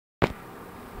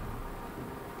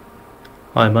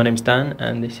Hi, my name's Dan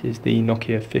and this is the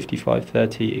Nokia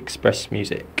 5530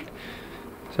 XpressMusic.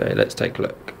 So let's take a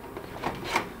look.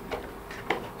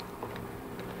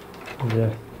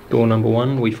 Door number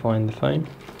 1, we find the phone.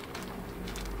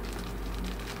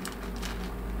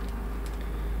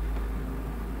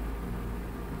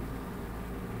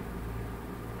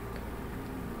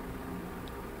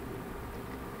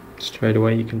 Straight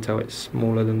away you can tell it's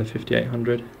smaller than the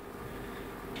 5800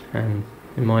 and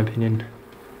in my opinion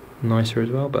nicer as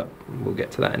well, but we'll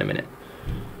get to that in a minute.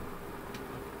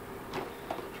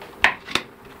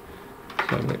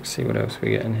 So let's see what else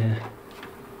we get in here.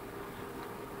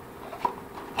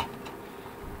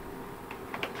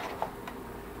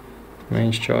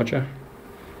 Range charger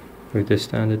with the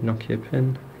standard Nokia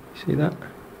pin. See that?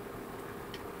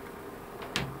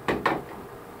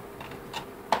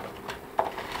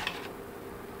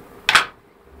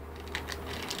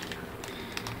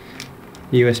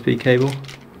 USB cable.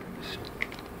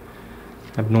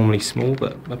 Abnormally small,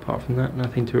 but apart from that,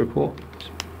 nothing to report.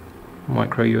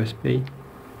 Micro USB.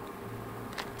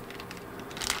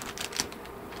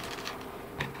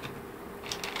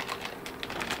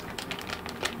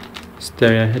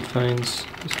 Stereo headphones,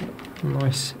 just a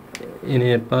nice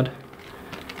in-ear bud,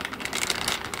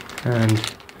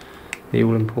 and the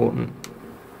all-important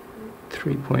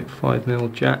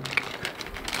 3.5mm jack.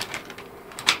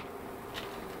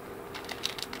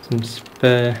 Some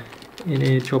spare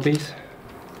in-ear jobbies.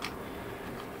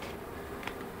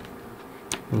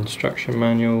 Instruction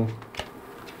manual,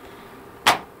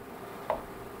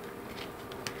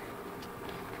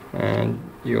 and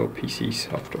your PC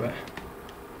software.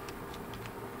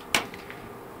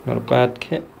 Not a bad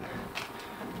kit.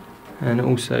 And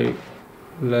also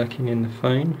lurking in the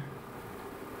phone,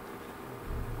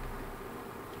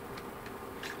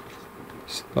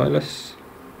 stylus,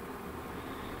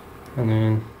 and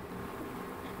then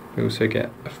we also get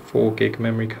a 4 gig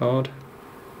memory card.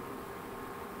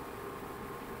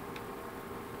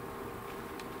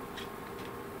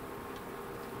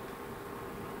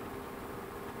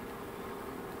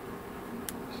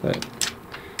 So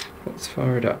let's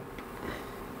fire it up.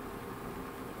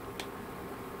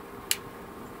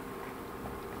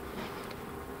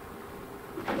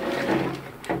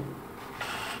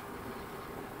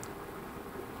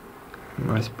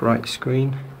 Nice bright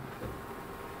screen.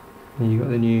 And you've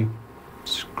got the new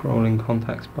scrolling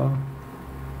contacts bar.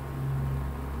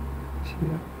 See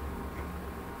that?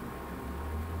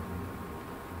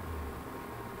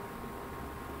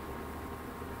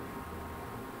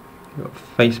 You've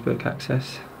got Facebook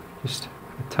access, just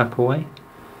a tap away.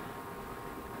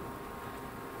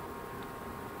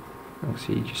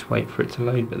 Obviously you just wait for it to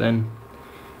load, but then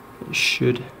it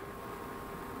should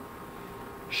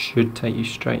take you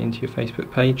straight into your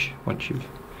Facebook page once you've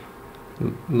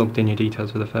logged in your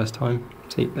details for the first time.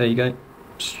 See, there you go,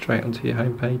 straight onto your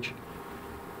home page.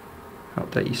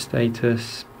 Update your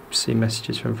status, see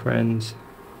messages from friends.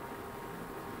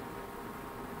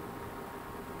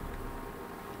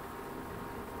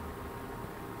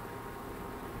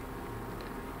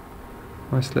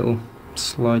 Nice little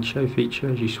slideshow feature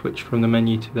as you switch from the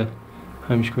menu to the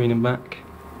home screen and back.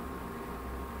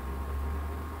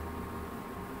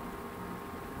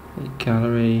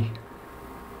 Gallery,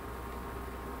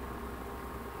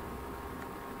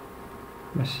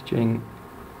 messaging.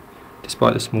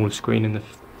 Despite the smaller screen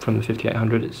from the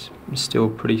 5800, it's still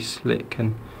pretty slick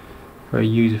and very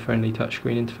user-friendly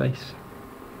touchscreen interface.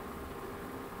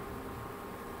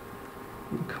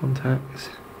 Contacts,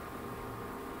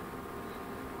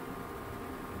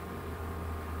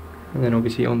 and then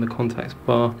obviously on the contacts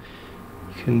bar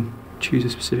you can choose a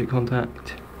specific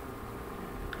contact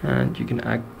and you can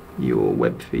add your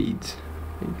web feeds.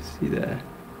 You can see there,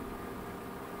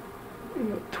 you've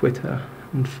got Twitter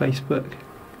and Facebook.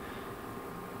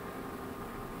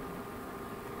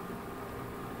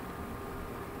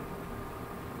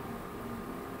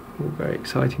 All very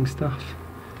exciting stuff.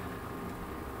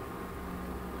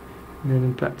 And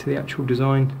then back to the actual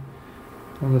design.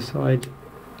 On the side,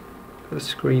 the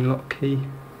screen lock key,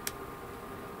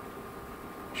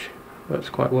 which works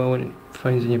quite well when it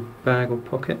phone's in your bag or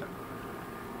pocket.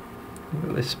 You've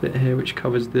got this bit here which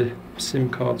covers the SIM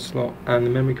card slot and the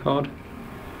memory card.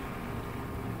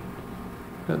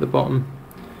 At the bottom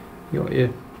you've got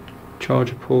your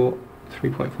charger port,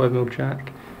 3.5mm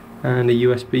jack and a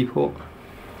USB port.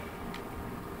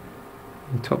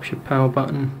 On top's your power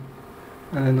button,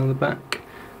 and then on the back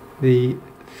the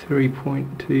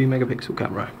 3.2 megapixel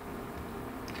camera.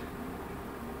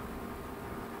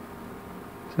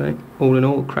 So all in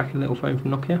all, cracking little phone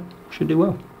from Nokia, should do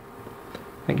well.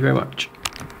 Thank you very much.